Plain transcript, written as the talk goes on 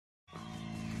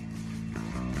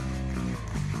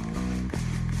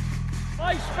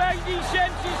My spidey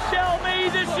senses tell me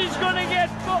this is gonna get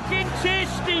fucking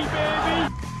tasty,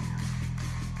 baby.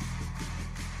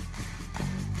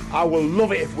 I will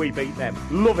love it if we beat them.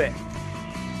 Love it.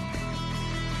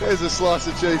 There's a slice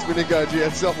of cheese for Nico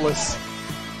Giatsopoulos.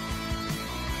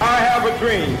 I have a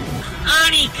dream.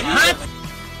 Arnie, cut!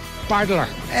 Bardler.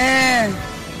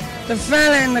 The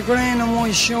fella in the green and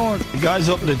white shirt. The guys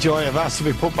up in the joy have asked to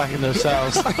be put back in their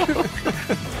cells.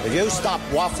 If you stop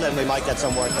waffling, we might get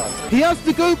some work done. He has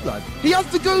to go, blood. He has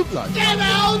to go, blood. Get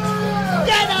out!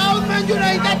 Get out, Man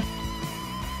United!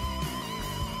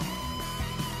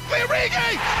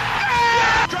 Origi!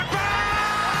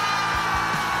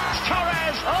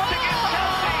 Torres to give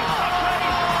Chelsea a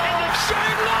place in the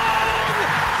Shane Long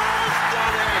has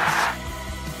done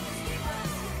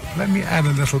it! Let me add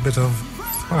a little bit of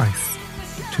spice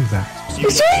to that.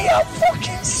 Is he a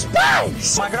fucking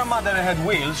spice? My grandmother had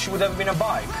wheels, she would have been a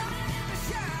bike.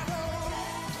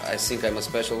 I think I'm a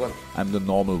special one. I'm the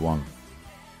normal one.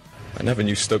 I never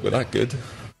knew Stoke were that good.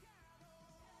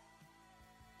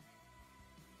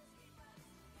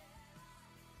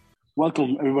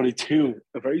 Welcome, everybody, to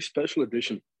a very special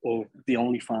edition of the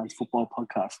OnlyFans Football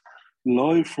Podcast,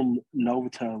 live from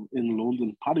Novotel in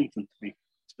London, Paddington to be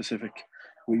specific,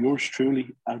 with yours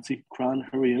truly, Adzi Cran.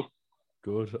 How are you?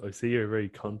 Good. I see you're very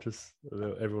conscious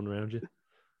about everyone around you.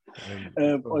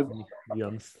 Be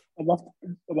honest. I'm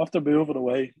after moving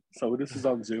away, so this is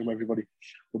on Zoom, everybody.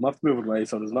 I'm after moving away,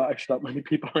 so there's not actually that many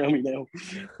people around me now,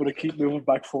 but I keep moving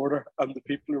back further, and the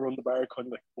people who run the bar are kind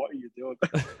of like, what are you doing?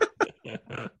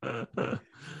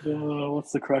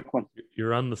 What's the correct one?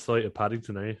 You're on the site of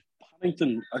Paddington, are you?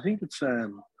 Paddington, I think it's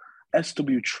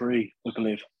SW3, I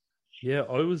believe. Yeah,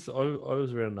 I was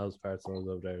around those parts when I was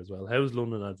over there as well. How's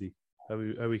London, Adzi? How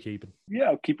are we keeping? Yeah,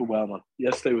 I'll keep it well, man.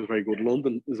 Yesterday was very good.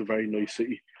 London is a very nice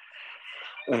city.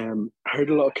 Heard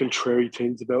a lot of contrary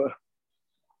things about it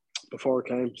before I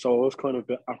came, so I was kind of a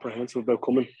bit apprehensive about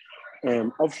coming.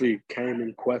 Obviously came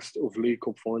in quest of League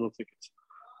Cup final tickets.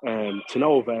 To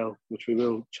no avail, which we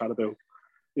will chat about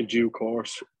in due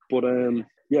course. But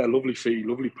yeah, lovely city,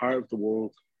 lovely part of the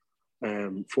world,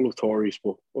 full of Tories,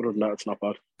 but other than that, it's not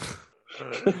bad.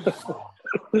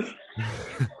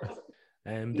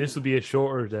 This will be a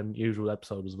shorter than usual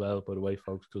episode as well, by the way,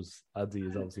 folks, because Adzi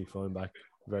is obviously flying back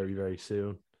very, very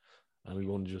soon, and we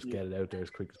want to just get it out there as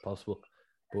quick as possible.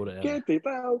 But get it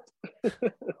out.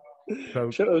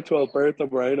 Shout out to Alberto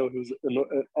Moreno, who's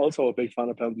also a big fan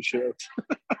of Poundy shirts.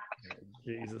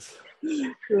 Jesus.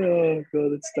 Oh,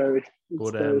 God, it's started.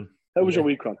 How was your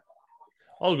week, Ron?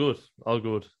 All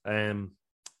good.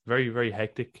 Very, very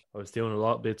hectic. I was doing a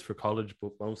lot of bits for college,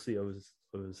 but mostly I was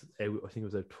out. I think I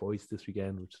was out twice this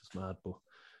weekend, which is mad. But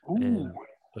I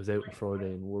was out on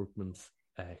Friday in Workman's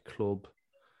Club,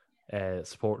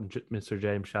 supporting Mr.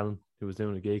 James Shannon, who was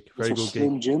doing a gig. Very good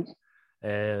gig. Gym.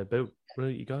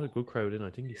 You got a good crowd in. I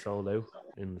think he sold out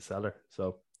in the cellar,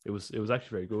 so it was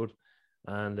actually very good.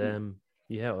 And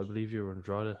yeah, I believe you were in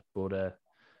Drogheda. But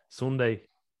Sunday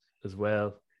as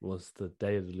well was the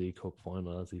day of the League Cup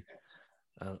final, Azzy.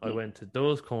 And I went to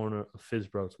Dole's Corner of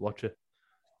Fisbro to watch it,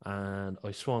 and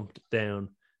I swamped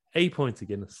down 8 pints of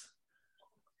Guinness,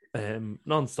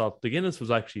 non-stop. The Guinness was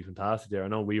actually fantastic there. I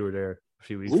know we were there a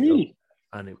few weeks ago,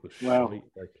 and it was shite,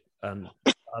 and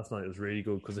last night it was really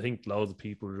good because I think loads of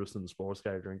people were just in the sports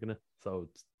car drinking it, so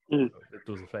it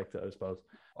does affect it, I suppose.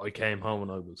 I came home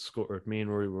and I was scuttered. Me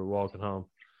and Rory were walking home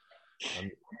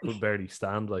and could barely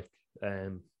stand.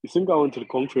 You didn't go into the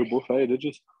Kung Fu buffet, did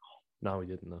you? No, we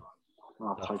didn't. No.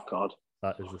 Oh, thank God.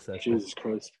 That is the session. Jesus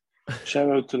Christ.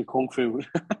 Shout out to the Kung Fu.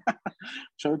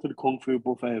 Shout out to the Kung Fu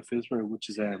buffet at Fisbury, which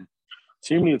is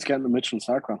seemingly it's getting the Michelin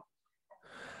star crown.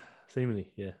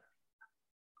 Seemingly, yeah.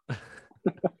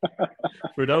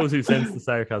 For those who sense the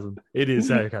sarcasm, it is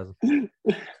sarcasm.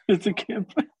 It's a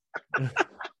kid.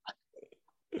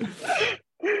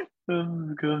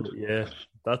 Oh God. But yeah,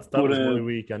 that was my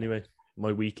week anyway.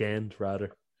 My weekend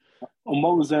rather. And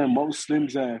what was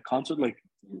Slim's concert like?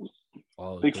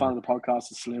 Big fan of the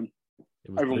podcast is Slim.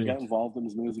 Everyone get involved in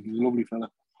his music. He's a lovely fella.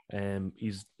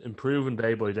 He's improving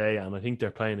day by day, and I think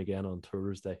they're playing again on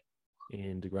Thursday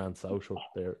in the Grand Social.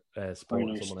 They're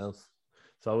supporting someone else.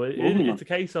 So it's a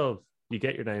case of you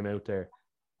get your name out there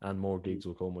and more gigs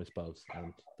will come, I suppose.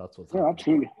 And that's what's happening.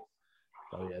 Absolutely.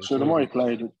 So the more you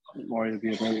play, the more you'll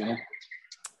be about, you know.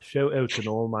 Shout out to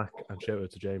Noel Mack and shout out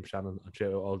to James Shannon and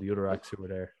shout out all the other acts who were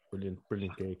there.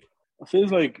 Brilliant gig. It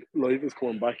feels like life is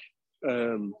coming back.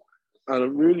 And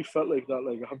it really felt like that.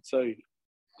 Like I have to say,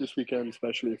 this weekend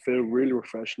especially, I feel really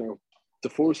refreshed now. The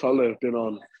first holiday I've been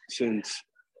on since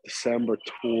December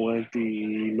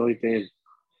 2019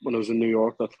 when I was in New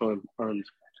York that time, and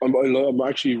I'm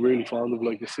actually really fond of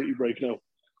like the city break now.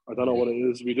 I don't know what it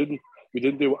is. We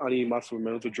didn't do any massive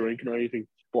amount of drinking or anything,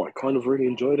 but I kind of really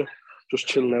enjoyed it. Just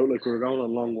chilling out, like we were going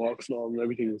on long walks and all, and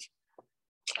everything.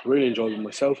 Really enjoyed it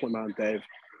myself, my man Dave.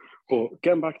 But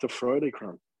getting back to Friday,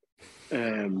 Cran.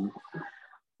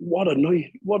 What a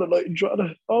night in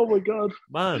Drogheda. Oh my God.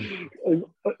 Man.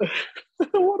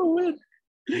 What a win.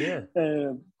 Yeah.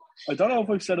 I don't know if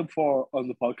I've said it before on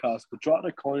the podcast, but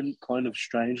Drogheda kind of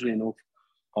strangely enough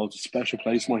holds a special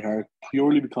place in my heart,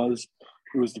 purely because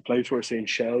it was the place where St.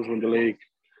 Shells won the league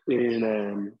in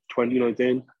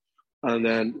 2019. And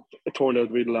then it turned out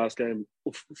to be the last game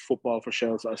of football for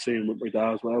Shells that I've seen with my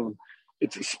dad as well. And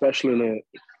it's special in a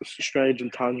strange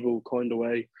and tangible kind of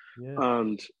way. Yeah.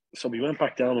 And so we went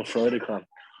back down on Friday, Clan.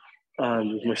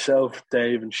 And it was myself,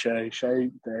 Dave, and Shay.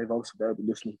 Dave, also there, but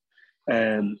listening.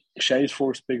 Shay's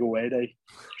first big away day,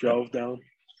 drove down.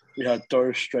 We had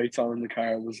dire straights on in the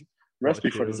car. It was a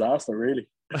recipe for disaster, really.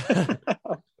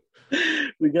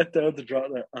 We get down to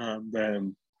Drogheda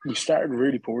and we started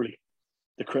really poorly.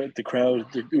 The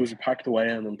crowd, it was a packed away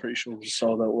end. I'm pretty sure it was a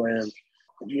sold out way end.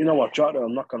 You know what, Drogheda,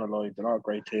 I'm not going to lie, they're not a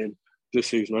great team this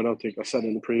season. I don't think I said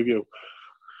in the preview.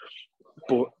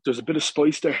 But there's a bit of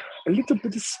spice there, a little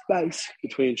bit of space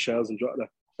between Shells and Drogheda,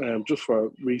 just for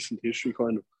recent history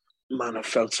kind of. Man, I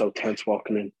felt so tense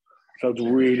walking in. I felt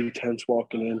really tense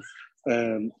walking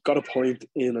in. Got a point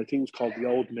in, I think it's called the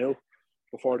Old Mill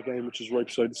before the game, which is right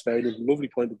beside the stadium. Lovely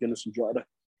point of Guinness and Drogheda,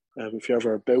 if you're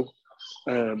ever about.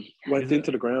 Went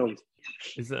into the ground.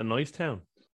 Is it a nice town?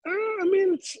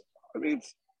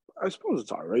 I suppose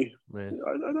it's all right. Yeah.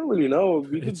 I don't really know.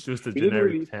 It's just a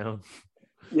generic town.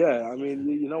 Yeah, I mean,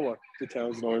 you know what the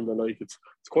towns in Ireland are like. It's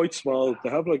quite small. They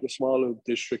have like a small little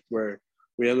district where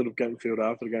we ended up getting food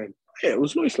after the game. Yeah, it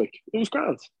was nice. Like it was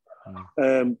grand.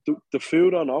 The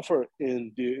food on offer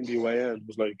in the away end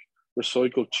was like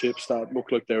recycled chips that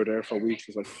looked like they were there for weeks.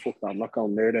 It's like, fuck that, I'm not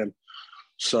going near them.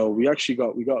 So we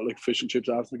got like fish and chips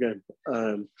after the game.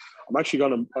 I'm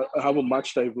actually I have a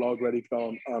match day vlog ready to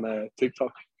go on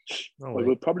TikTok. I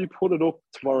will probably put it up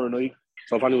tomorrow night.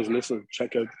 So if anyone's listening,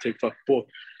 check out the TikTok. But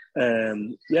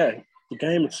the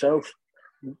game itself,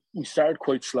 we started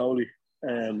quite slowly,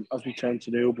 as we tend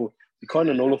to do, but we kind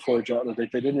of nullified Drogheda. They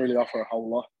didn't really offer a whole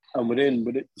lot. And within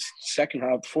the second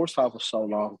half, the first half was so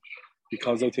long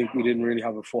because I think we didn't really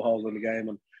have a foothold in the game.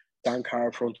 And Dan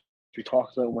Carr front, we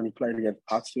talked about when he played against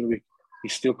Pats the other week, he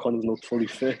still kind of not fully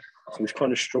fit. So he's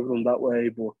kind of struggling that way.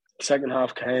 But the second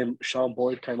half came, Sean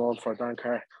Boyd came on for Dan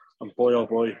Carr. And boy, oh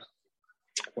boy,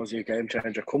 was he a game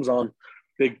changer. Comes on,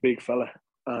 big fella.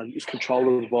 And he's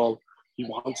control of the ball. He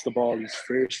wants the ball. He's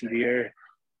fierce in the air.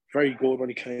 Very good when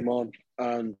he came on.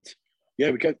 And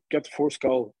yeah, we get the first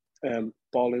goal.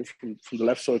 Ball in from the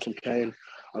left side from Kane.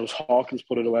 And it was Hawkins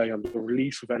put it away. And the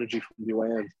release of energy from the away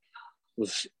end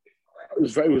was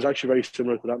actually very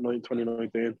similar to that night in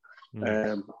 2019.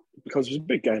 Because it was a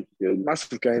big game, a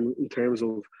massive game in terms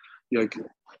of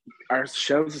our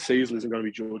Shells' season isn't going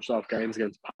to be judged off games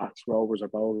against Pats, Rovers, or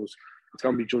Bowls. It's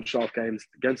going to be judged off games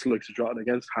against the likes of Drogheda,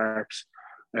 against Harps,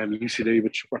 UCD,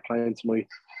 which we're playing tonight.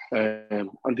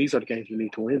 And these are the games we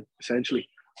need to win, essentially.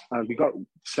 And we got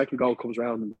second goal comes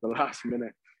around in the last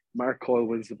minute. Mark Coyle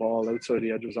wins the ball outside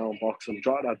the edge of his own box, and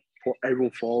Drogheda put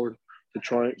everyone forward to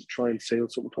try and seal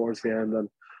something towards the end. And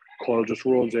Coyle just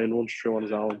runs through on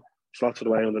his own, slots it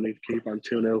away underneath the keeper, and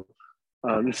 2-0.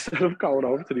 And instead of going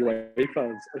over to the away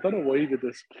fans, I don't know why he did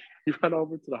this. He went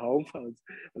over to the home fans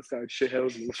and started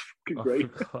shithousing. It was fucking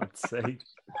great. For God's sake.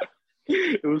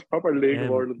 It was proper League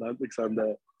of Ireland antics and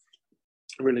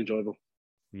really enjoyable.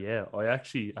 Yeah, I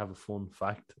actually have a fun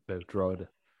fact about Drogheda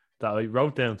that I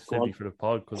wrote down to Sydney for the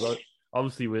pod, because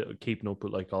obviously we're keeping up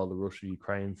with like all the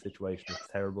Russia-Ukraine situation. It's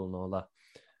terrible and all that.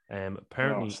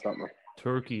 Apparently,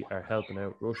 Turkey are helping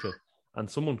out Russia. And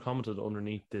someone commented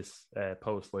underneath this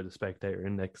post by the Spectator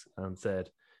Index and said,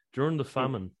 during the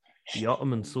famine, the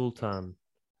Ottoman Sultan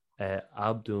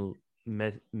Abdul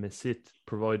Mesit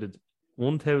provided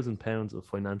 £1,000 of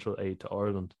financial aid to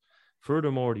Ireland.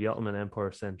 Furthermore, the Ottoman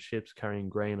Empire sent ships carrying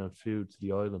grain and food to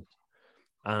the island.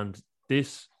 And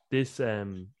these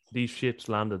ships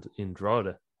landed in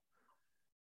Drogheda.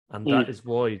 And that is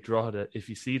why Drogheda, if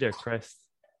you see their crest,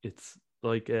 it's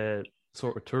like a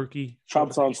sort of Turkey.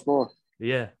 Trabzonspor.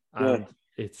 Yeah, and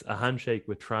it's a handshake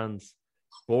with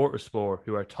Trabzonspor,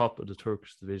 who are top of the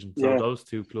Turkish division. So those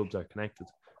two clubs are connected,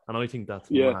 and I think that's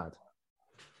mad.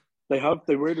 They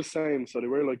wear the same, so they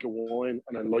wear like a wine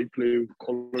and a light blue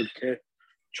coloured kit.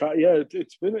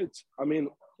 It's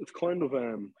kind of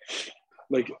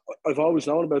like I've always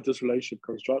known about this relationship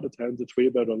because Drogheda tend to tweet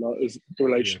about it a lot. Is the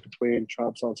relationship between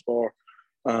Trabzonspor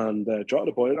and dropped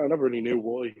the ball. I never really knew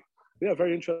why. Yeah,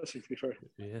 very interesting to be fair.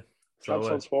 Yeah.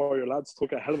 So, on sport, your lads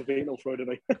took a hell of a beating on Friday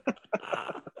night.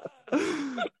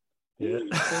 Yeah.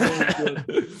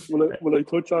 Will I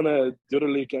touch on the other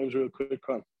league games real quick,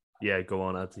 Con? Yeah, go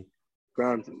on, Adzi.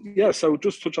 Grand. Yeah, so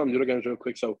just touch on the other games real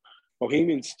quick. So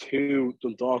Bohemians 2,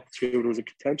 Dundalk 2. There was a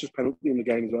contentious penalty in the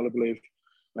game as well, I believe.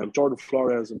 Jordan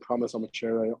Flores and Promise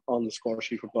Amachera on the score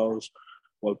sheet for Bows,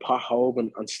 while Pat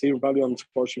Hoban and Stephen Valley on the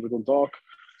score sheet for Dundalk.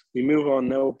 We move on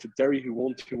now to Derry, who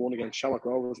won 2-1 against Shamrock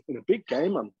Rovers in a big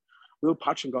game, and Will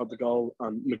Patchen got the goal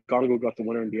and McGonigal got the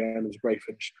winner in the end. It was a great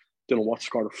finish. Didn't know what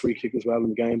scored a free kick as well in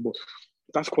the game, but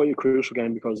that's quite a crucial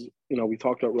game because, we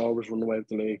talked about Rovers running away with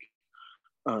the league,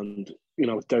 and,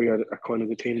 Derry are kind of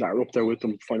the team that are up there with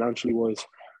them financially wise.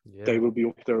 Yeah. They will be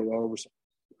up there with Rovers.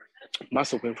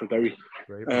 Massive win for Derry.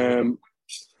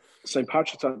 St.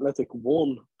 Patrick's Athletic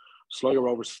 1, Sligo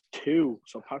Rovers 2.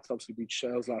 So Pats obviously beat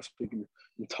Shells last week in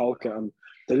Tolka, and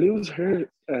they lose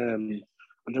here, and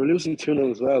they were losing 2-0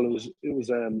 as well. It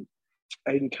was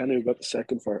Aidan Kenny who got the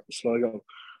second for Sligo,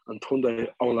 and Tunde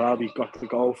Olabi got the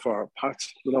goal for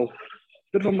Pats.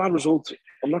 Bit of a mad result.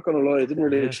 I'm not going to lie, I didn't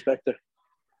really expect it.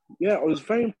 Yeah, I was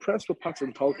very impressed with Pats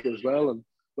and Tolka as well, and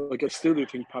I still do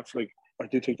think Pats, I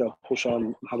do think they'll push on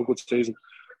and have a good season.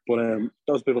 But that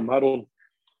was a bit of a mad one.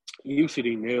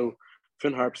 UCD 0,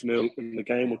 Finn Harps 0 in the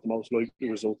game with the most likely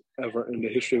result ever in the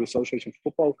history of association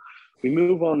football. We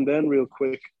move on then real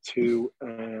quick to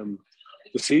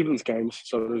this evening's games.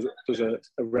 So there's a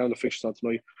round of fixtures on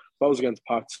tonight. Bows against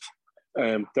Pats,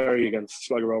 Derry against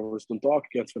Sligo Rovers, Dundalk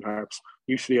against Finn Harps,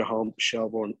 UCD at home,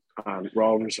 Shelbourne, and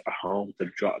Rovers at home to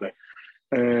Drogheda.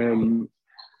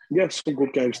 Yes, some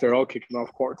good games. They're all kicking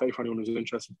off quarter day for anyone who's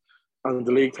interested. And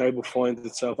the league table finds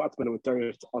itself at the minute with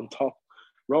Derry on top.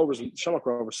 Shamrock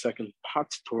Rovers second,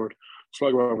 Pats third,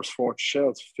 Sligo Rovers fourth,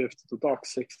 Shells fifth, the Dock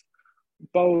sixth,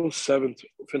 Bows seventh,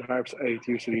 Finn Harps eighth,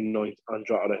 UCD ninth, and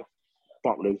Drogheda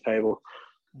bottom of the table.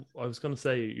 I was going to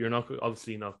say you're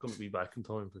obviously not going to be back in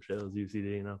time for Shells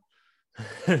UCD now.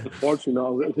 Unfortunately,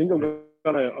 no. I think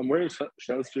I'm wearing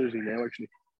Shells jersey now. Actually,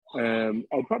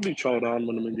 I'll probably throw it on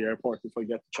when I'm in the airport if I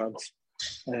get the chance.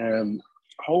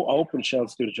 I hope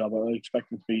Shells do the job. I expect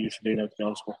them to be UCD now, to be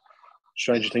honest. But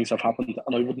stranger things have happened,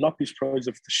 and I would not be surprised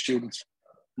if the students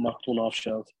knocked one off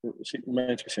Shells.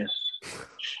 Remains to be seen.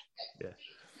 Yeah.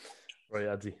 Right,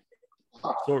 Adzi.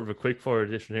 Sort of a quick fire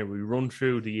edition here. We run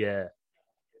through the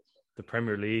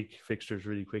Premier League fixtures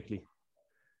really quickly.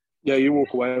 Yeah, you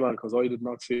walk away, man, because I did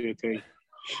not see a thing.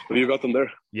 Have you got them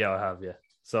there? Yeah, I have, yeah.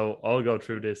 So I'll go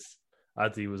through this.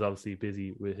 Adzi was obviously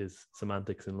busy with his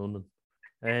semantics in London.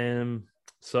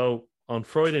 So on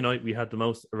Friday night, we had the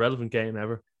most irrelevant game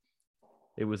ever.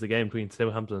 It was the game between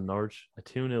Southampton and Norwich, a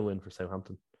 2-0 win for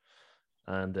Southampton.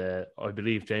 And I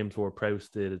believe James Ward-Prowse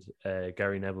did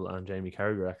Gary Neville and Jamie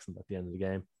Carragher accent at the end of the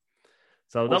game.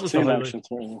 So that was the highlight.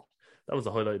 That was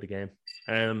the highlight of the game.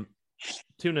 2-0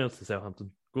 to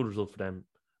Southampton. Good result for them.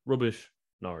 Rubbish,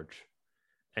 Norwich.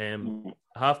 12:30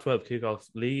 kickoffs.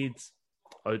 Leeds.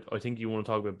 I think you want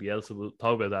to talk about Bielsa. We'll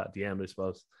talk about that at the end, I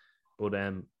suppose. But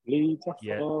Leeds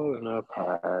are falling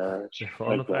apart.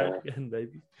 Falling apart again,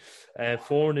 baby.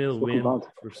 4-0 win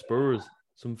for Spurs.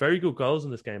 Some very good goals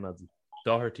in this game, Adzi.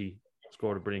 Doherty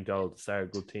scored a brilliant goal to start, a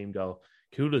good team goal.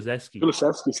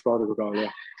 Kulusevski scored a good goal, yeah.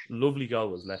 Lovely goal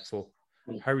was left foot.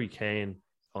 Harry Kane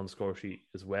on the score sheet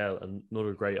as well.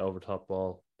 Another great over-top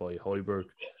ball by Højbjerg.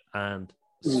 And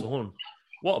Son.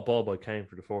 What a ball by Kane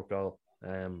for the fourth goal.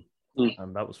 And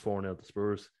that was 4-0 to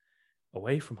Spurs.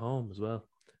 Away from home as well.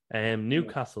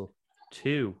 Newcastle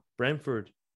 2,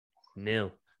 Brentford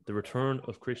 0. The return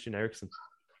of Christian Eriksen.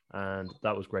 And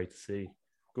that was great to see.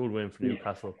 Good win for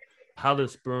Newcastle.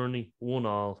 Palace, Burnley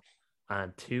 1-1.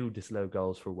 And 2 disallowed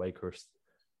goals for Wakehurst.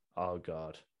 Oh,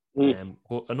 God. But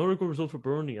another good result for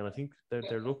Burnley, and I think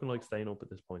they're looking like staying up at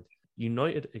this point.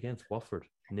 United against Watford,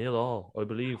 0-0. I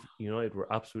believe United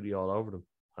were absolutely all over them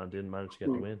and didn't manage to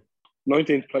get the win.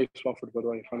 19th place Watford, by the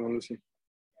way, if anyone listening.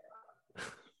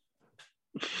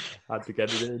 Had to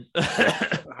get it in.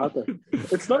 Had to.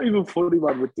 It's not even funny,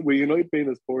 man. With United being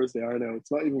as poor as they are now,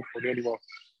 it's not even funny anymore.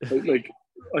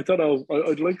 I thought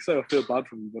I'd like to say I feel bad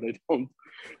for them, but I don't.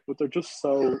 But they're just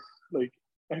so,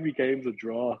 every game's a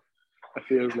draw. I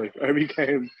feel like every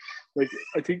game,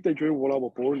 I think they drew 1-1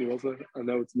 with Burnley, wasn't it? And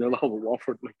now it's 0-0 with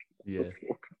Watford. Yeah.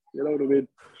 You know what I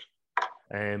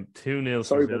mean? 2-0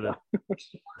 for Villa.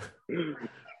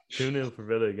 2-0 for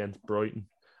Villa against Brighton.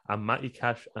 And Matty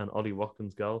Cash and Ollie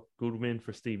Watkins goal. Good win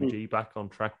for Stevie G, back on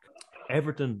track.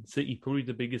 Everton City, probably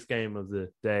the biggest game of the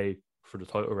day for the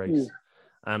title race.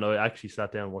 And I actually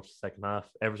sat down and watched the second half.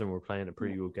 Everton were playing a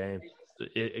pretty good game.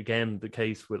 again, the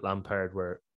case with Lampard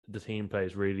where the team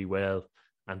plays really well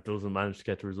and doesn't manage to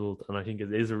get the result. And I think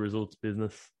it is a results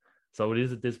business. So it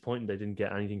is at this point they didn't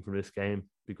get anything from this game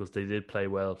because they did play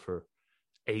well for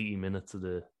 80 minutes of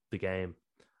the game.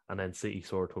 And then City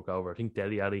sort of took over. I think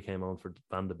Dele Alli came on for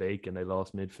Van de Beek and they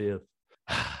lost midfield.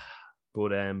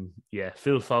 But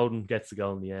Phil Foden gets the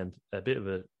goal in the end. A bit of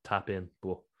a tap in,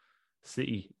 but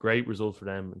City, great result for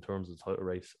them in terms of the title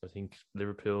race. I think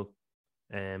Liverpool,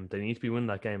 they need to be winning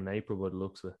that game in April by the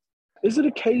looks of it. Is it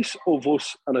a case of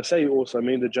us, and I say us, I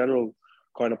mean the general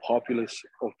kind of populace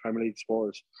of Premier League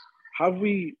supporters, have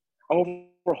we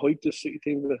overhyped this City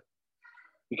team a bit?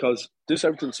 Because this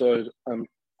Everton side, and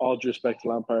all due respect to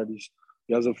Lampard,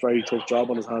 he has a very tough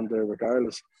job on his hand there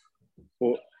regardless.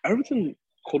 But Everton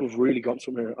could have really got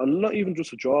something here. And not even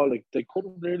just a draw, like they could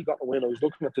have really got a win. I was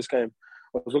looking at this game.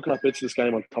 I was looking at bits of this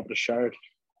game on top of the Shard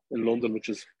in London, which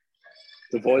is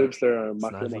the vibes there are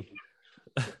immaculate.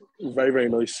 Very, very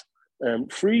nice.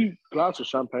 Free glass of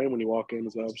champagne when you walk in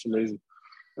as well for some reason.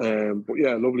 But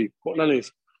yeah, lovely. But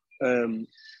anyways,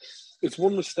 it's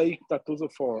one mistake that does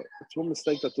it for.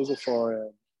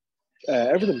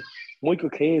 Everton. Michael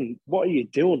Keane, what are you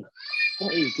doing?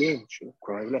 What are you doing?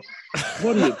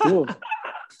 What are you doing?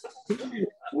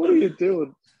 What are you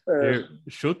doing? Here,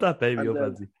 shut that baby up,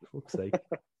 Andy. For fuck's sake.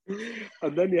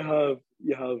 And then you have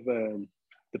the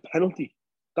penalty.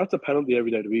 That's a penalty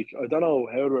every day of the week. I don't know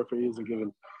how the referees are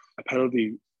given a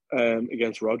penalty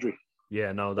against Rodri.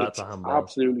 Yeah, no, that's a handball.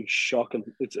 Absolutely shocking.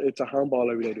 It's a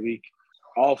handball every day of the week.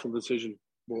 Awful decision.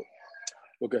 But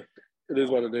okay, it is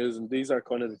what it is, and these are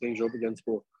kind of the things you're up against.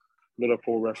 But another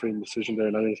poor refereeing decision there.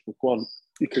 And anyways, but go on,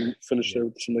 you can finish there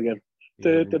with this one again.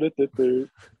 Yeah,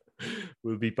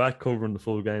 we'll be back covering the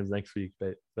full games next week,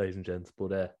 ladies and gents.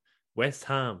 But West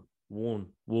Ham 1,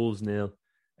 Wolves 0.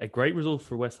 A great result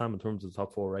for West Ham in terms of the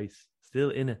top 4 race.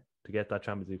 Still in it to get that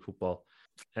Champions League football.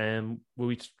 Will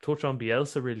we touch on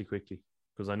Bielsa really quickly?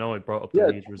 Because I know I brought up the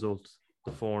Leeds results,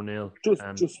 the 4-0.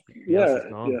 Yeah.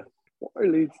 What are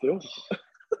Leeds doing?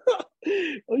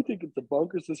 I think it's a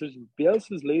bonkers decision.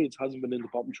 Bielsa's Leeds hasn't been in the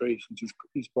bottom 3 since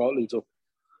he's brought Leeds up.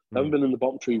 Haven't been in the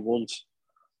bottom 3 once.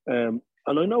 And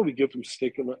I know we give them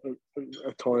stick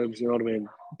at times, you know what I mean?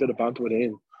 A bit of banter with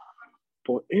him.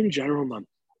 But in general, man,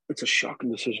 it's a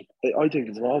shocking decision. I think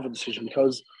it's an awful decision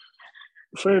because,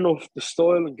 fair enough, the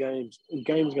style in games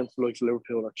against the likes of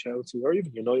Liverpool or Chelsea or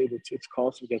even United, it's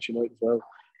costly against United as well.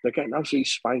 They're getting absolutely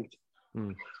spanked.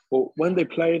 But when they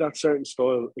play that certain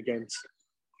style against,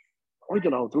 I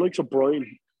don't know, the likes of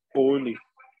Brighton, Burnley,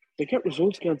 they get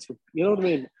results against them. You know what I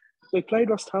mean? They played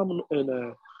West Ham in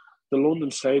the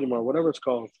London Stadium or whatever it's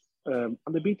called, and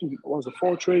they beat them,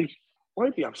 4-3?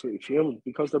 I'd be absolutely fuming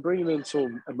because they're bringing in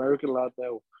some American lad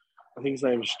now. I think his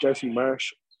name is Jesse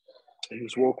Marsh.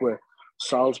 He's worked with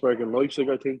Salzburg and Leipzig,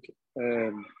 I think.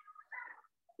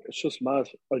 It's just mad.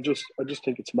 I just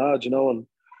think it's mad, you know.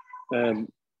 And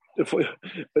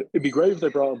it'd be great if they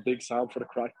brought in Big Sam for the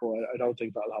crack, but I don't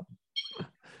think that'll happen.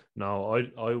 No,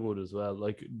 I would as well.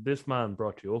 Like, this man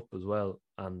brought you up as well,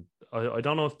 and I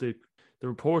don't know if the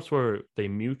reports were they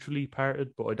mutually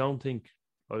parted, but I don't think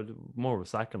more of a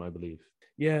sacking, I believe.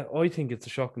 Yeah, I think it's a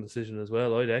shocking decision as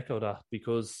well. I'd echo that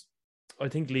because I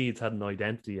think Leeds had an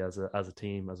identity as a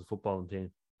team, as a footballing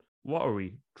team. What are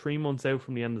we, 3 months out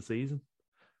from the end of the season,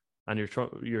 and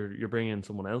you're bringing in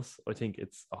someone else? I think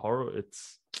it's a horror.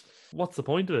 What's the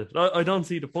point of it? I don't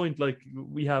see the point. Like,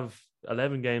 we have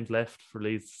 11 games left for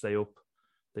Leeds to stay up.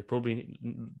 They probably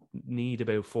need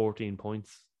about 14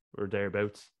 points or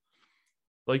thereabouts.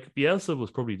 Like, Bielsa was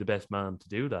probably the best man to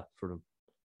do that for them.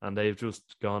 And they've just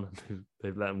gone and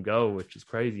they've let him go, which is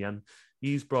crazy. And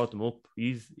he's brought them up.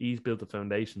 He's built the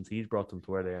foundations. He's brought them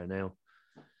to where they are now.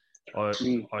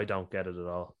 I don't get it at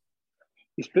all.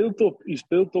 He's built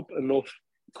up enough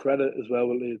credit as well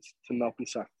with Leeds to not be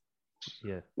sacked.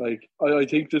 Yeah. Like, I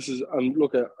think this is, and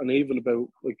look at, and even about,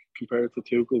 like, compared to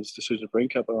Tuchel's decision to bring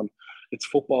Kepa on, it's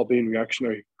football being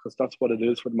reactionary because that's what it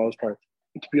is for the most part.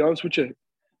 And to be honest with you,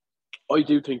 I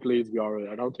do think Leeds will be all right.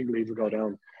 I don't think Leeds will go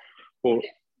down. But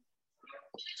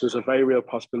there's a very real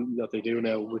possibility that they do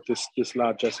now with this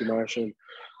lad, Jesse Marsh.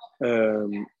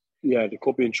 Yeah, they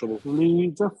could be in trouble.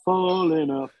 Leeds are falling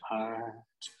apart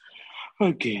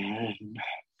again.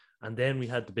 And then we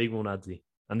had the big one, Adzi.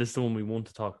 And this is the one we want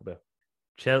to talk about.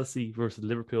 Chelsea versus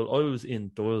Liverpool. I was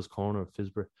in Doyle's corner of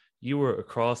Fisborough. You were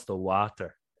across the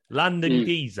water. Landing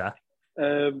Giza.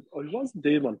 I was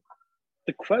indeed, man.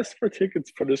 The quest for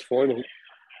tickets for this final,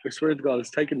 I swear to God,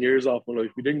 it's taken years off my life.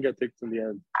 We didn't get tickets in the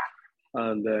end.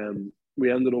 And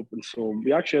we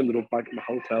actually ended up back in the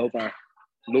hotel bar.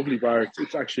 Lovely bar.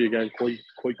 It's actually, again,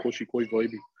 quite cushy, quite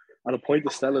vibey. And a pint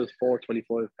of Stella is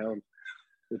 £4.25,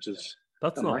 which is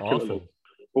That's not awful.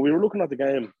 But we were looking at the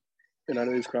game in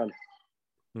Annalise Cran,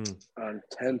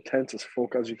 and tense as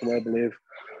fuck, as you can well believe.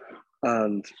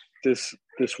 And this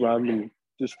random,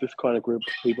 this kind of group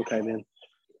of people came in.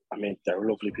 I mean, they're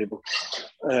lovely people.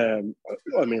 I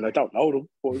mean, I don't know them,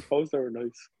 but I suppose they were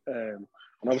nice. And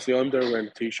obviously, I'm there wearing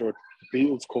a T-shirt, the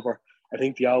Beatles cover. I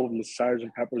think the album is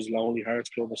Sgt. Pepper's Lonely Hearts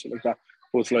Club or something like that.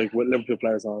 But it's like with Liverpool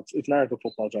players on. It's an American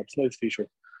football job. It's a nice T-shirt.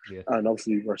 Yeah. And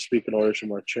obviously, we're speaking Irish and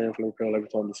we're cheering for Liverpool every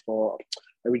time they score,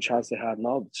 every chance they had, and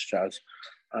all this jazz.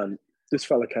 And this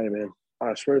fella came in. And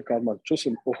I swear to God, man, just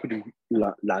an uppity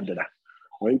landed at.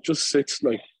 Right? Just sits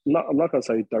like, I'm not going to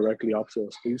say directly opposite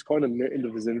us, but he's kind of in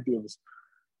the vicinity of us.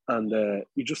 And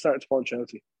he just started to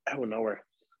Chelsea out of nowhere.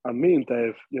 And me and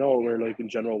Dave, you know, we're like in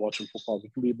general watching football, we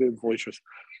can be a bit boisterous.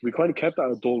 We kind of kept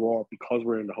that a dull roar because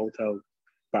we're in the hotel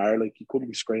bar. Like, you couldn't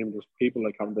be screaming. There's people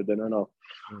like having their dinner now.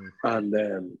 And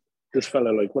this fella,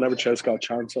 like, whenever Chelsea got a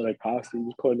chance or like passed, he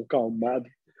was kind of going mad.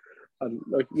 And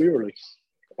like, we were like,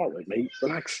 all right, mate,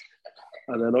 relax.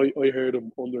 And then I heard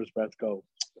him under his breath go,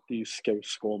 "These scout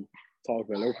scum talk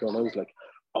about Liverpool." And I was like,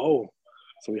 oh,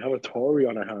 so we have a Tory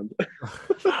on our hand.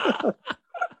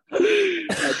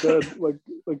 And then,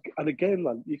 like, and again,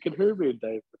 man, you can hear me and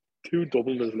Dave, two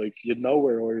Dubliners, like, you know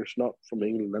we're Irish, not from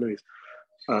England anyways.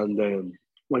 And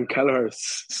when Kelleher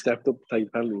stepped up to take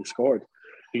the penalty and scored,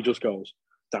 he just goes,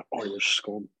 "That Irish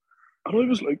scum." And I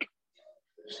was like,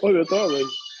 oh, yeah, that right.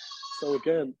 So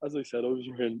again, as I said, I was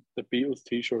wearing the Beatles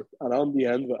T-shirt, and on the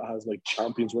end of it has like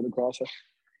champions written across it.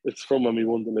 It's from when we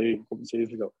won the league a couple of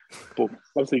seasons ago. But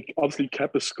obviously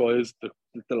Kepa skies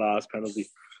the last penalty.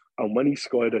 And when he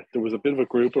skied it, there was a bit of a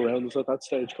group around us at that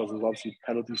stage because it was obviously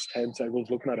penalties tense,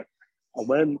 everyone's looking at it. And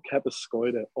when Kepa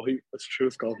skied it, it's true,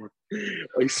 Scott,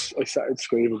 I started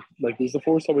screaming. Like, it was the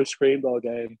first time I screamed all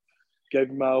game.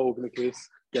 Gave Mao a hug and a kiss,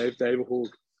 gave Dave a hug.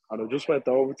 And I just went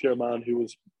over to your man who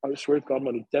was, I swear to God,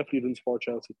 man, he definitely didn't support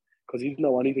Chelsea because he didn't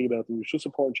know anything about them. He was just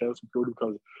supporting Chelsea purely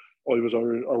because I was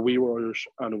Irish, or we were Irish,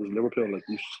 and it was Liverpool. Like,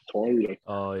 he's Tory. Like,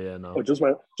 oh yeah, no. I just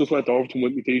went over to him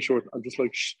with my T-shirt and just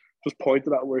like just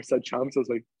pointed at where it said champs. I was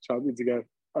like, champions again.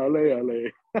 LA.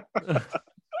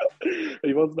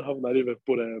 He wasn't having any of it,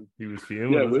 but he was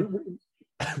fuming.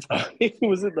 Yeah, he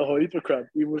was in the hypercrap.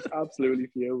 He was absolutely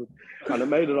fuming, and it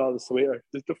made it all the sweeter.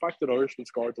 The fact that Irishman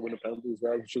scored to win a penalty as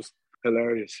well was just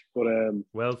hilarious. But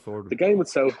well forward. The game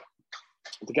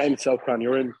itself, Cran,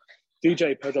 you're in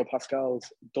DJ Pedro Pascal's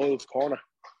Doyle's corner,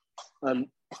 and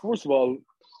first of all,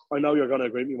 I know you're going to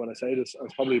agree with me when I say this. And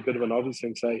it's probably a bit of an obvious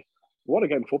thing to say. What a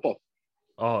game of football!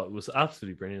 Oh, it was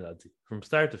absolutely brilliant, lads. From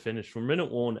start to finish, from minute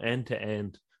one, end to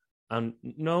end. And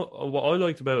no, what I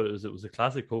liked about it is it was a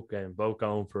classic cup game, both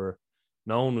going for,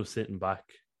 no one was sitting back.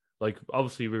 Like,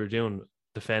 obviously we were doing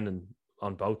defending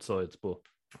on both sides, but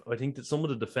I think that some of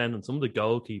the defending, some of the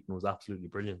goalkeeping was absolutely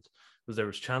brilliant because there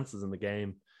was chances in the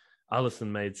game. Alisson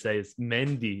made saves.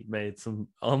 Mendy made some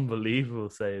unbelievable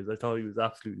saves. I thought he was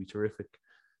absolutely terrific.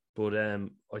 But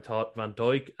I thought Van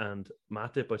Dijk and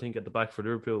Matip, I think, at the back for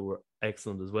Liverpool were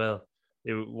excellent as well.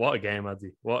 What a game,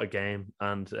 Adzi. What a game.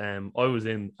 And I was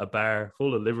in a bar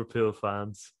full of Liverpool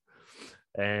fans.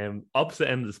 Opposite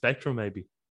end of the spectrum, maybe.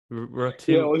 We're at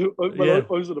two. I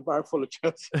was in a bar full of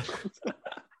Chelsea.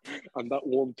 And that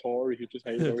one Tory who just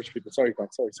hates Irish people. Sorry,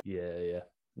 man. Sorry. Yeah.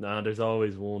 No, there's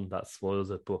always one that spoils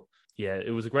it. But yeah,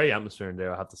 it was a great atmosphere in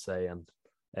there, I have to say. And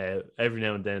every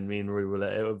now and then, me and Rory will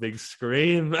let out a big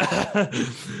scream.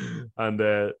 And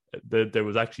there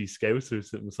was actually Scousers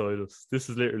sitting beside us. This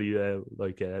is literally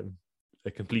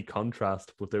a complete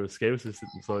contrast, but there was Scousers sitting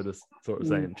beside us, sort of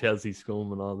saying Chelsea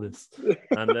scum and all this.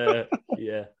 And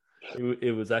yeah,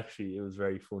 it was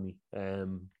very funny.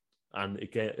 And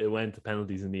it went to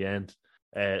penalties in the end.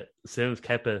 As soon as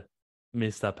Kepa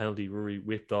missed that penalty, Rory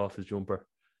whipped off his jumper,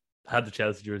 had the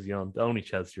Chelsea jersey on, the only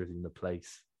Chelsea jersey in the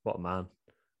place. What a man.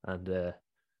 And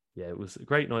yeah, it was a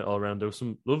great night all around. There were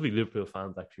some lovely Liverpool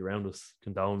fans actually around us,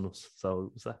 condoling us.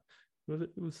 So it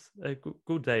was a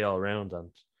good day all around.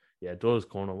 And yeah, Doyle's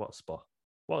corner, what a spot,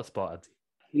 Adzi.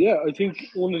 Yeah, I think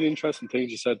one of the interesting things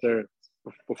you said there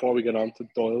before we get on to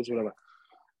Doyle's, whatever,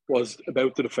 was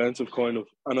about the defensive kind of.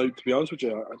 And to be honest with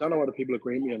you, I don't know whether people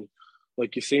agree with me. And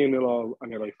like, you see them all,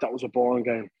 and you're like, that was a boring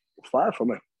game. Far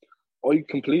from it. I'm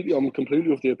completely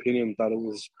of the opinion that it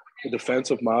was a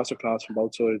defensive masterclass from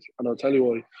both sides. And I'll tell you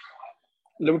why.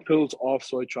 Liverpool's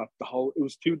offside trap, it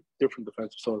was two different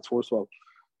defensive sides, first of all.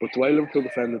 But the way Liverpool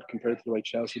defended compared to the way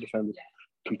Chelsea defended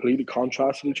completely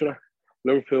contrasted each other.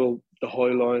 Liverpool, the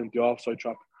high line, the offside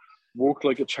trap, worked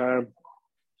like a charm.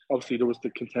 Obviously, there was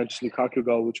the contentious Lukaku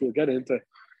goal, which we'll get into.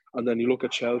 And then you look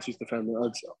at Chelsea's defending.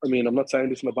 I mean, I'm not saying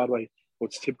this in a bad way, but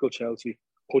it's typical Chelsea.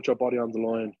 Put your body on the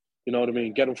line. You know what I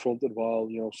mean? Get in front of the ball.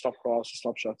 You know, stop crosses,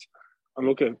 stop shots. And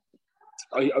look at,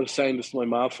 I was saying this to my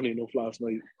mum, funny enough, last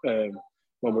night when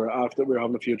we were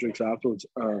having a few drinks afterwards.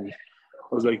 I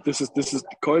was like, this is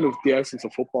kind of the essence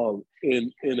of football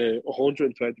in a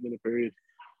 120-minute period.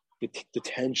 The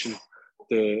tension,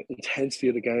 the intensity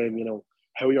of the game. You know,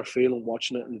 how you're feeling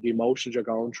watching it and the emotions you're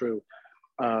going through.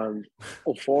 And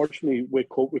unfortunately, with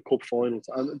cup finals,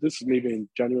 and this is me being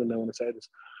genuine now when I say this,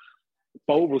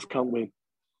 both of us can't win.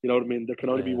 You know what I mean? There can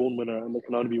only be one winner and there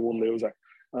can only be one loser.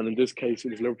 And in this case,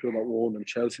 it was Liverpool that won and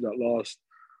Chelsea that lost.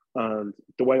 And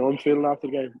the way I'm feeling after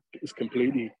the game is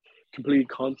completely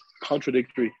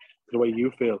contradictory to the way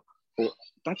you feel. But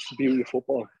that's the beauty of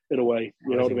football, in a way.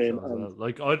 You know what I mean? So,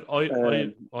 like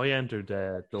I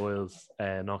entered Doyle's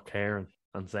not caring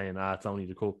and saying, it's only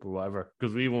the cup or whatever,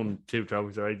 because we won 2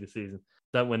 trophies already this season.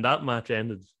 That when that match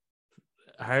ended,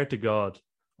 heart to God,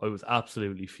 I was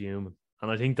absolutely fuming. And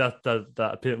I think that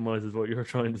epitomises what you're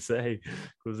trying to say,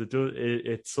 because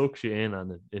it sucks you in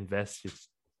and it invests you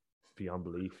beyond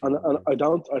belief. And I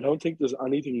don't think there's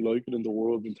anything like it in the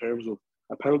world in terms of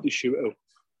a penalty shootout.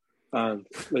 And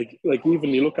like even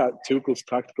you look at Tuchel's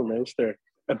tactical notes there,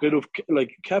 a bit of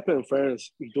like Kepa, in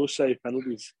fairness, he does save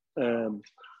penalties.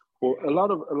 But a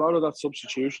lot of that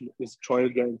substitution is trying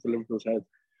to get into Liverpool's head.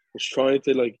 It's trying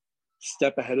to like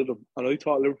step ahead of them. And I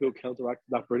thought Liverpool counteracted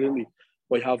that brilliantly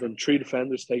by having 3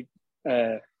 defenders take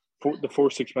the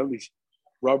first 6 penalties.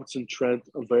 Robertson, Trent,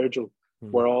 and Virgil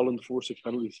were all in the first 6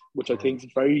 penalties, which I think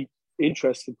is very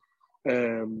interesting.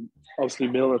 Obviously,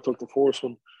 Milner took the first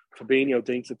one. Fabinho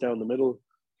dinks it down the middle.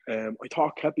 I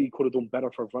thought Kepa could have done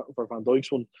better for Van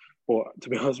Dijk's one, but to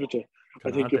be honest with you,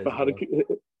 I think if it had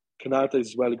Konate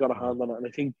as well, he got a hand on it, and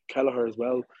I think Kelleher as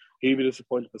well, he'd be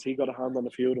disappointed because he got a hand on a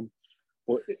few of them.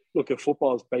 But look, at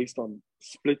football is based on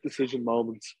split decision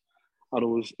moments, and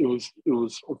it was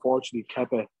unfortunately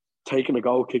Kepa taking a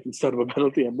goal kick instead of a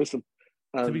penalty and missing.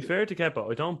 And to be fair to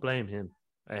Kepa, I don't blame him,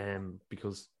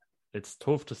 because it's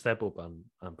tough to step up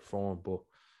and perform. But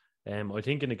I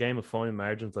think in a game of fine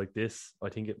margins like this, I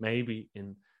think it may be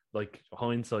in, like,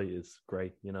 hindsight is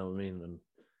great, you know what I mean? And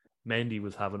Mendy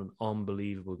was having an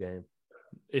unbelievable game.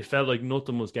 It felt like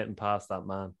nothing was getting past that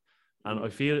man. And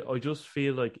I just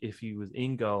feel like if he was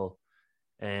in goal,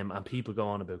 and people go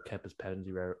on about Kepa's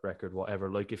penalty record,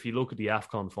 whatever, like if you look at the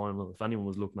AFCON final, if anyone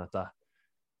was looking at that,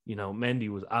 you know, Mendy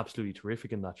was absolutely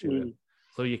terrific in that shootout.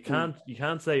 So you can't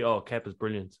say, Kepa's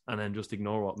brilliant, and then just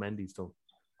ignore what Mendy's done.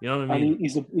 You know what I mean?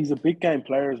 And he's a big game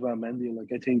player as well, Mendy.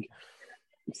 Like, I think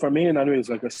for me, and anyways,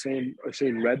 like I've seen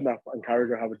Redknapp and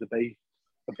Carragher have a debate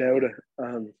about it,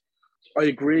 and I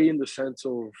agree in the sense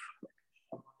of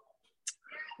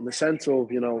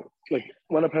you know, like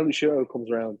when a penalty shootout comes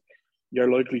around,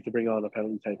 you're likely to bring on a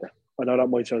penalty taker. I know that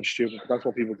might sound stupid, but that's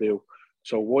what people do.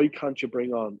 So why can't you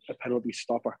bring on a penalty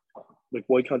stopper? Like,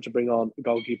 why can't you bring on a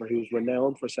goalkeeper who's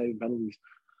renowned for saving penalties?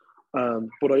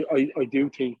 But I do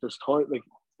think there's time. Like,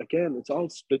 again, it's all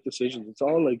split decisions. It's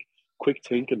all like quick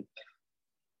thinking.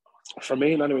 For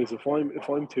me, anyways, if I'm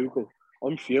Tuchel,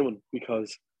 I'm fuming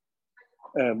because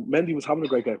Mendy was having a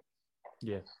great game.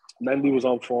 Yeah, Mendy was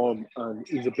on form, and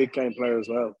he's a big game player as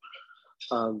well.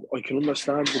 And I can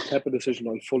understand the Kepa decision.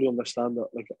 I fully understand that.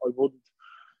 Like, I wouldn't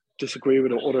disagree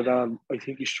with it, other than I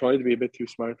think he's trying to be a bit too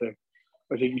smart there.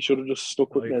 I think he should have just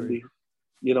stuck with Mendy.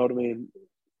 You know what I mean?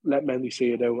 Let Mendy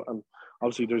see it out. And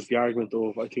obviously, there's the argument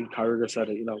of, I think Carragher said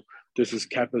it, you know, this is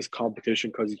Kepa's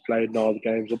competition because he's played in all the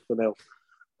games up to now.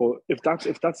 But if that's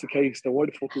the case, then why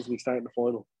the fuck doesn't he start in the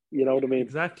final? You know what I mean?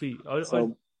 Exactly.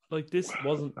 This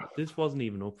wasn't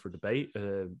even up for debate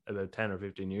about 10 or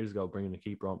 15 years ago, bringing a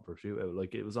keeper on for a shootout.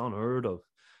 Like, it was unheard of.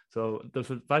 So the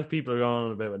fact people are going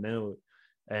on about it now,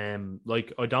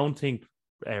 like, I don't think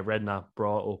Redknapp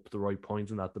brought up the right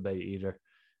points in that debate either.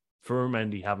 For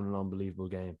Mendy having an unbelievable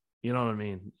game, you know what I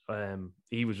mean?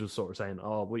 He was just sort of saying,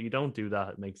 well, you don't do that,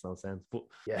 it makes no sense. But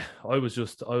yeah, I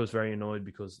was very annoyed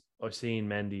because I've seen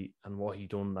Mendy and what he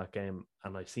done in that game,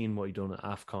 and I've seen what he done at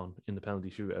AFCON in the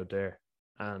penalty shootout there,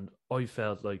 and I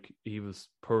felt like he was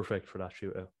perfect for that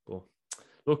shootout. But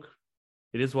look,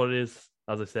 it is what it is.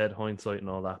 As I said, hindsight and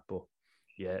all that. But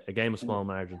yeah, a game of small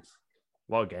margins.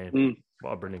 What a game.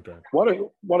 What a brilliant game.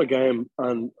 What a game.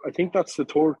 And I think that's the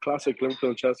third classic Liverpool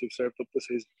and Chelsea have served up this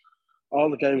season. All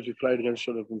the games we've played against each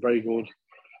other have been very good.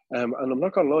 And I'm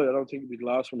not going to lie, I don't think it'll be the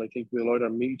last one. I think we'll either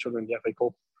meet each other in the FA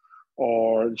Cup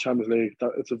or the Champions League.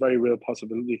 It's a very real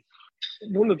possibility.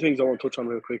 One of the things I want to touch on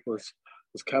real quick was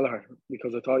Kelleher,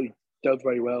 because I thought he dealt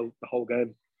very well the whole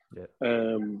game. Yeah.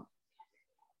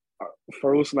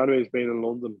 For us, anyways, being in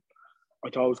London, I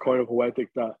thought it was kind of poetic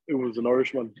that it was an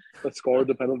Irishman that scored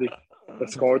the penalty, that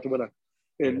scored the winner,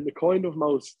 in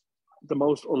the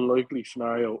most unlikely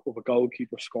scenario of a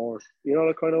goalkeeper scoring. You know,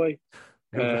 that kind of way.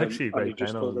 It was actually a great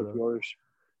just penalty. the Irish.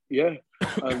 Yeah,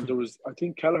 and there was, I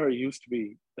think Kelleher used to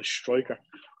be a striker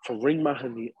for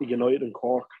Ringmahon United in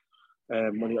Cork. I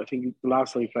think the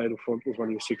last time he played up front was when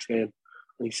he was 16, and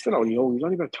he's still only young. He's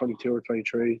only about 22 or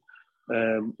 23.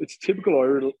 It's typical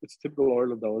Ireland. It's typical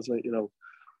Ireland, though, isn't it? You know,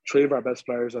 three of our best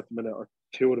players at the minute, or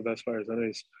two of the best players,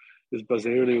 anyways, is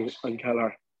Bazunu and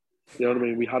Kelleher. You know what I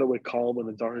mean? We had it with Coleman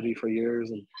and Doherty for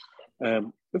years,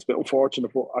 and it's a bit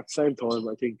unfortunate. But at the same time,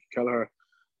 I think Kelleher,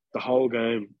 the whole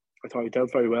game, I thought he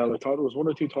dealt very well. I thought there was one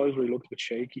or two times where he looked a bit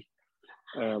shaky.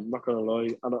 I'm not going to lie.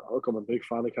 And look, I'm a big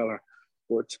fan of Kelleher,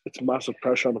 but it's massive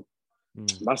pressure on him.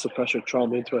 Massive pressure to throw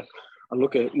him into it. And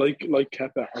look at like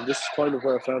Kepa, and this is kind of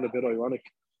where I found it a bit ironic.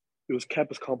 It was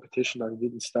Kepa's competition and he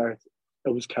didn't start. It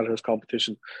was Kelleher's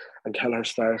competition and Kelleher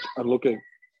started. And look at,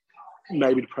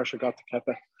 maybe the pressure got to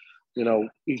Kepa. You know,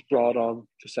 he's brought on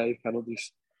to save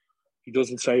penalties. He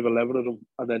doesn't save 11 of them,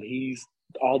 and then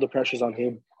all the pressure's on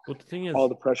him. But the thing is, all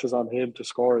the pressure's on him to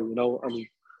score. You know,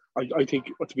 I think,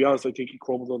 to be honest, I think he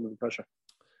crumbled under the pressure.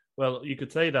 Well, you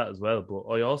could say that as well,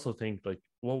 but I also think, like,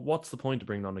 well, what's the point of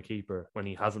bringing on a keeper when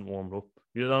he hasn't warmed up?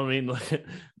 You know what I mean? Like,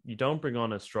 you don't bring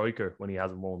on a striker when he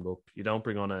hasn't warmed up. You don't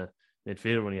bring on a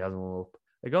midfielder when he hasn't warmed up.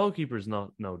 A goalkeeper is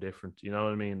no different. You know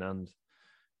what I mean? And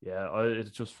yeah, it's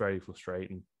just very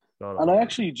frustrating. And I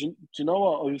actually, do you know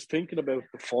what? I was thinking about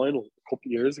the final a couple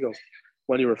of years ago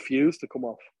when he refused to come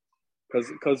off.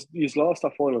 Because he's lost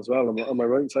that final as well. Am I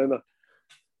right in saying that?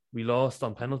 We lost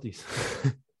on penalties.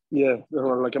 Yeah,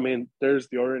 like, I mean, there's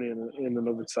the irony in and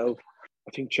of itself.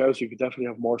 I think Chelsea could definitely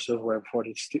have more silverware before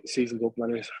the season's up,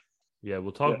 anyways. Yeah,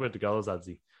 we'll talk about the goals,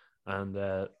 Adzi. And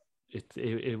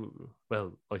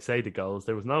well, I say the goals.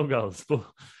 There was no goals, but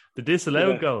the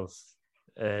disallowed goals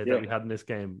that we had in this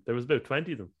game, there was about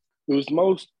 20 of them. It was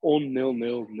most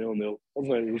nil-nil,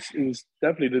 wasn't it? It was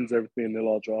definitely didn't deserve to be a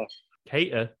 0-0 draw.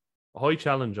 Keita, a high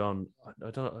challenge on,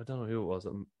 I don't know who it was,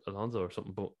 Alonso or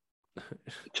something, but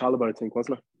Chalobah, I think,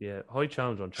 wasn't it? Yeah, high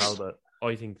challenge on Chalobah.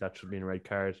 I think that should be a red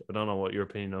card. I don't know what your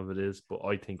opinion of it is, but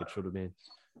I think it should have been.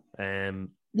 Yeah,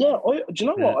 do you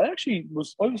know what? I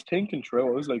was thinking through.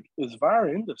 I was like, is VAR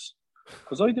in this?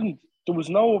 Because there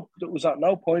was at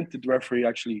no point did the referee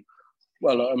actually,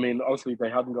 well, I mean, obviously they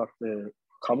hadn't got the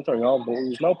commentary on, but there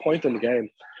was no point in the game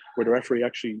where the referee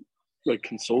actually, like,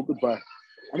 consulted VAR.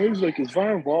 And I was like, is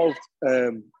VAR involved?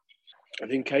 I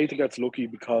think Keita gets lucky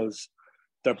because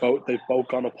they've both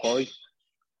gone up high.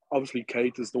 Obviously,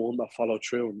 Keita is the one that followed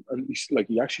through, and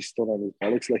he actually stood on his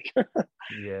bollocks. Like,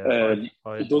 yeah,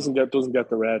 it doesn't get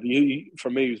the red. For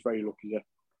me, he was very lucky. Yeah.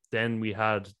 Then we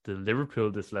had the Liverpool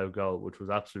disallowed goal, which was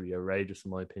absolutely outrageous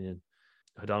in my opinion.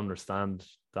 I don't understand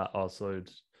that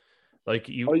offside. Like,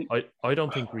 I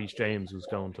don't think Reece James was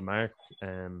going to mark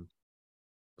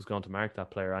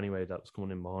that player anyway that was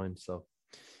coming in behind. So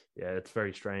yeah, it's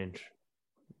very strange.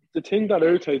 The thing that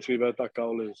irritates me about that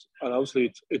goal is, and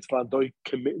obviously it's Van Dijk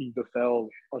committing the foul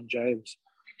on James.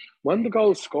 When the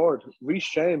goal is scored, Reece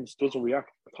James doesn't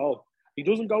react at all. He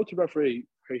doesn't go to the referee.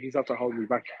 He's after holding me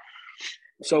back.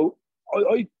 So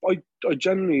I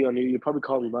generally, and you probably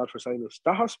call me mad for saying this,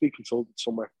 that has to be consulted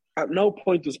somewhere. At no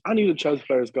point does any of the Chelsea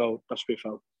players go, that should be a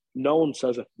foul. No one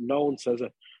says it.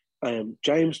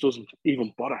 James doesn't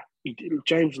even bother.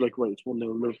 James is like, right, it's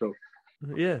 1-0 Liverpool.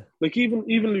 Yeah. Like, even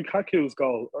Lukaku's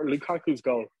goal,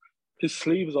 his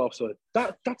sleeve is offside.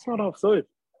 That's not offside.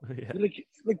 Yeah. Like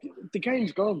the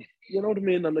game's gone. You know what I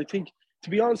mean? And I think, to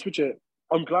be honest with you,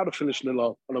 I'm glad it finished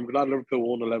 0-0, and I'm glad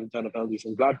Liverpool won 11-10 penalties.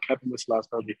 I'm glad Kepa missed the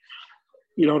last penalty.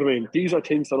 You know what I mean? These are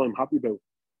things that I'm happy about.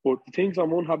 But the things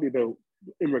I'm unhappy about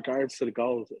in regards to the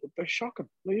goals, they're shocking.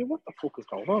 Like, what the fuck is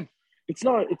going on? It's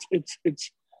not.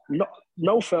 It's not,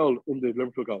 no foul in the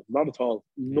Liverpool goal, not at all.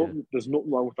 Nothing. There's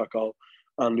nothing wrong with that goal,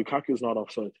 and Lukaku's not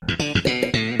offside.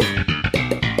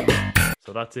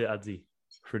 So that's it, Adzi,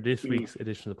 for this week's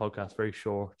edition of the podcast. Very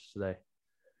short today.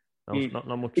 Not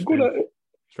much. A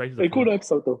good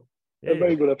episode though. Yeah, a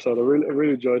very good episode. I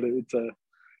really enjoyed it. It's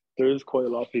there is quite a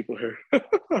lot of people here,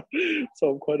 so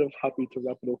I'm quite happy to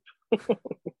wrap it up.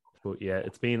 But yeah,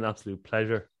 it's been an absolute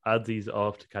pleasure. Adzi's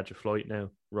off to catch a flight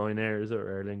now. Ryanair, is it, or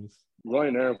Airlings?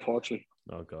 Ryanair, unfortunately.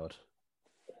 Oh God,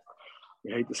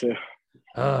 I hate to say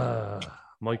it.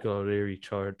 Michael O'Leary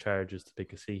charges to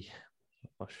pick a seat.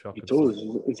 What shocking! He does.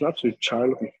 It's an absolute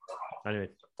charlatan. Anyway,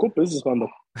 good businessman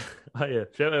though. Oh yeah,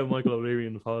 shout out Michael O'Leary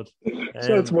in the pod.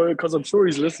 Shout out to Michael, because I'm sure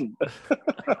he's listening.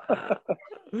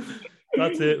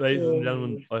 That's it, ladies and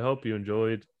gentlemen. I hope you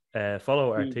enjoyed.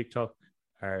 Follow our TikTok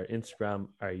our Instagram,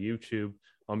 our YouTube.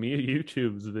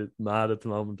 YouTube's a bit mad at the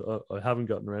moment. I haven't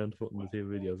gotten around to putting the 2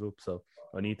 videos up, so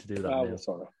I need to do that now.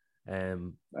 Sorry.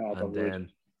 And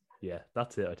then,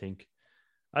 that's it, I think.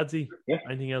 Adzi,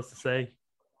 anything else to say?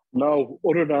 No,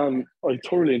 other than I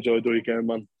thoroughly enjoyed the weekend,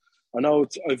 man. I know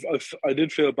I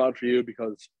did feel bad for you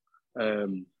because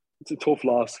it's a tough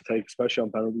loss to take, especially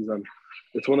on penalties, and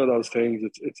it's one of those things.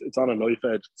 It's on a knife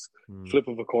edge. It's flip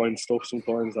of a coin stuff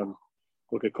sometimes, and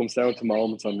look, it comes down to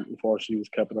moments, and unfortunately, he was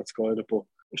kept at Sky. But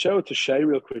shout out to Shay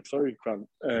real quick. Sorry, Grant.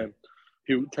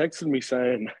 He texted me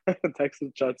saying, texted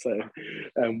the chat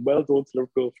saying, "Well done to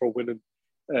Liverpool for winning."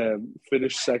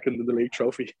 Finished second in the league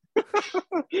trophy. And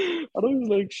I was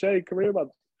like, Shay, come here, man.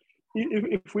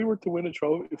 If we were to win that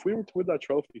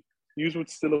trophy, you would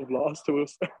still have lost to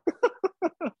us.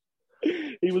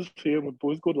 He was fuming, but it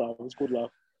was good laugh.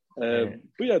 But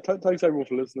yeah, thanks everyone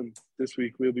for listening this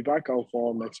week. We'll be back on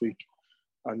form next week.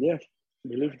 And yeah,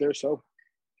 we leave it there so.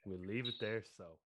 We'll leave it there so.